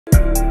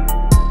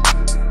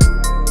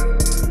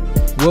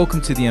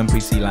Welcome to the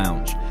MPC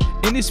Lounge.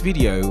 In this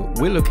video,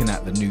 we're looking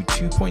at the new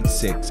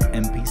 2.6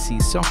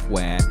 MPC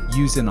software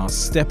using our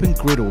step and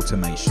grid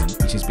automation,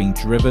 which is being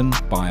driven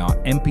by our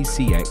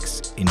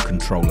MPCX in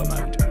controller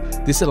mode.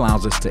 This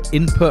allows us to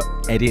input,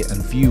 edit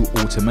and view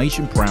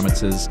automation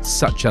parameters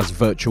such as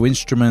virtual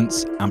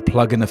instruments and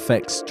plugin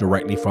effects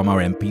directly from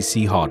our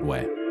MPC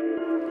hardware.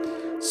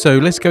 So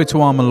let's go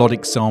to our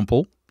melodic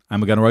sample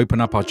and we're going to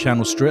open up our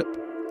channel strip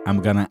and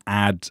we're going to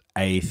add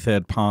a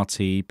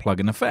third-party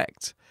plugin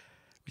effect,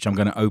 which I'm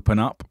going to open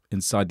up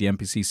inside the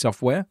MPC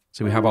software.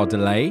 So we have our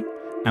delay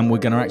and we're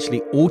going to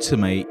actually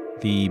automate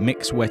the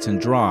mix, wet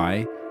and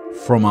dry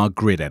from our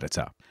grid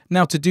editor.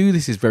 Now to do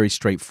this is very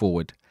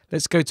straightforward.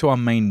 Let's go to our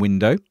main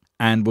window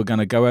and we're going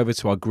to go over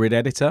to our grid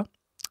editor,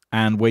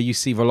 and where you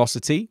see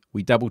velocity,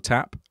 we double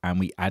tap and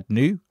we add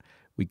new.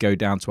 We go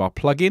down to our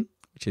plugin,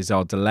 which is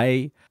our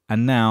delay,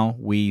 and now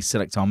we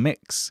select our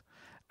mix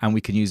and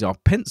we can use our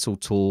pencil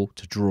tool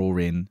to draw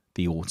in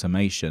the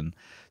automation.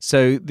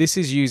 So this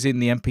is using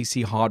the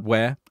MPC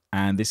hardware,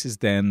 and this is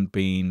then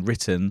being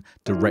written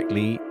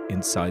directly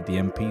inside the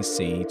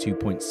MPC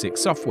 2.6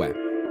 software.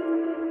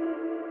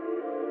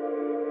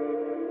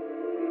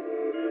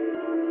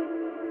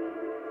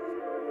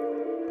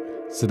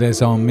 So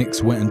there's our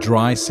mix, wet and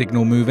dry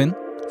signal moving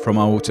from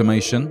our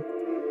automation.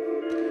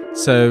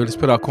 So let's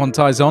put our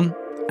quantize on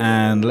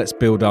and let's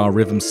build our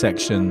rhythm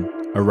section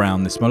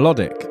around this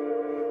melodic.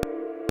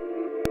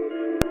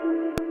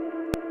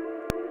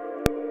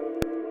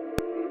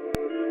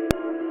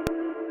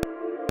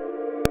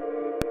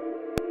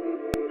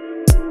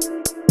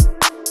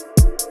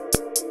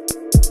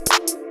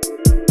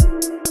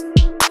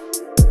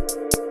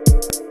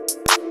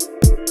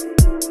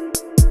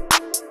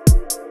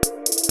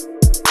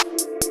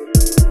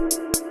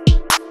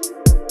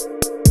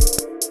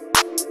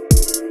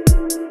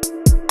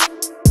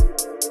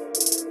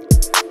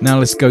 Now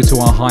let's go to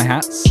our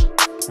hi-hats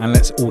and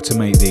let's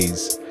automate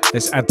these.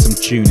 Let's add some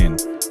tuning.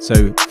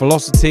 So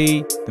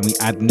velocity, then we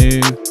add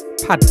new,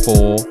 pad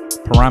 4,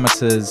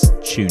 parameters,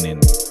 tuning.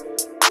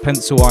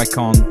 Pencil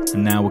icon,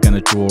 and now we're going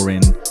to draw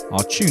in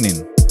our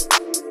tuning.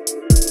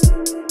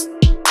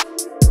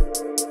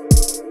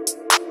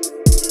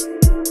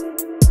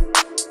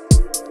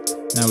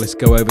 Now let's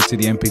go over to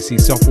the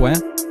MPC software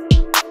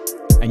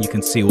and you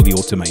can see all the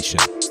automation.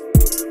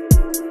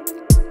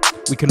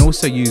 We can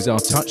also use our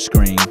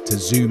touchscreen to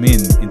zoom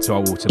in into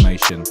our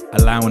automation,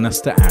 allowing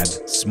us to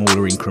add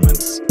smaller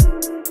increments.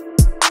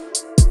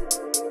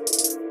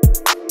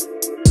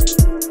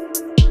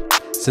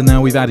 So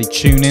now we've added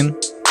tuning,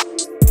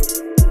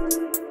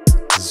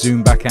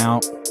 zoom back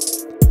out,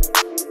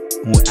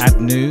 and we'll add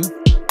new,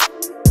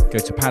 go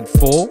to pad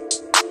 4,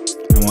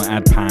 and we'll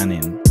add pan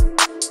in.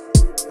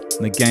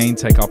 And again,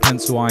 take our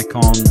pencil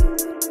icon,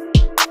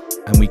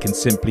 and we can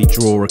simply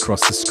draw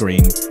across the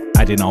screen,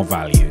 add in our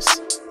values.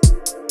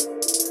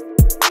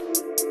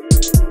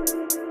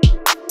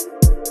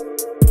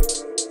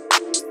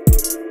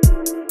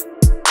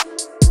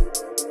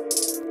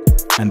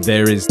 And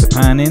there is the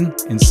pan in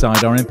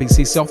inside our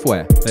MPC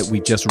software that we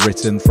just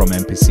written from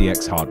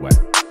MPCX hardware.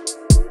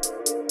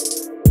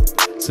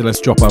 So let's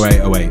drop our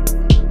 808.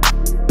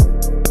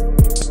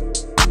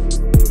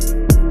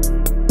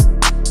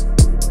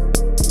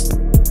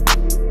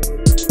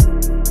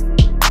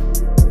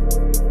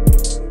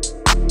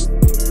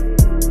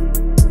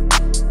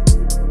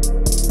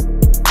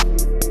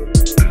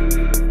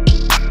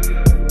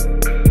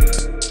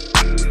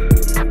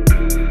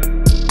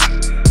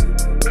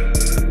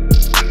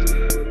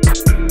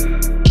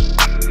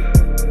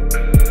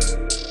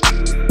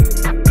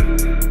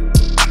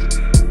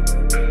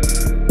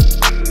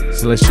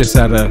 So let's just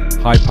add a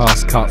high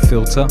pass cut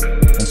filter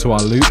onto our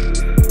loop.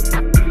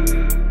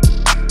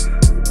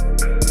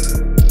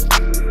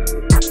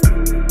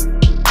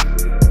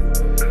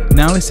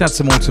 Now let's add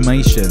some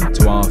automation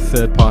to our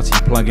third-party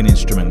plugin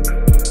instrument.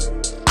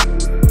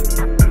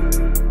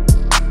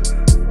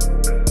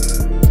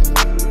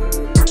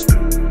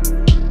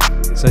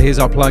 So here's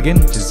our plugin,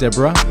 which is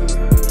Zebra,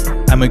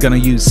 and we're going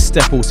to use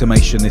step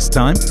automation this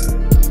time.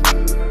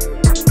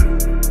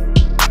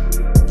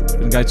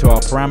 We're going to go to our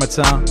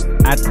parameter,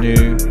 add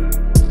new,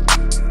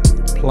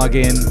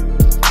 plugin,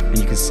 and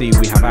you can see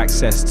we have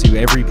access to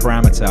every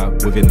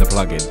parameter within the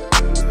plugin.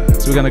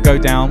 So we're going to go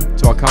down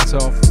to our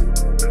cutoff.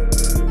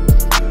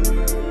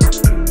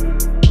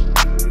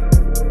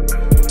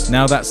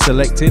 Now that's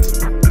selected,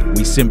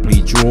 we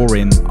simply draw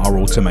in our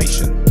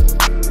automation.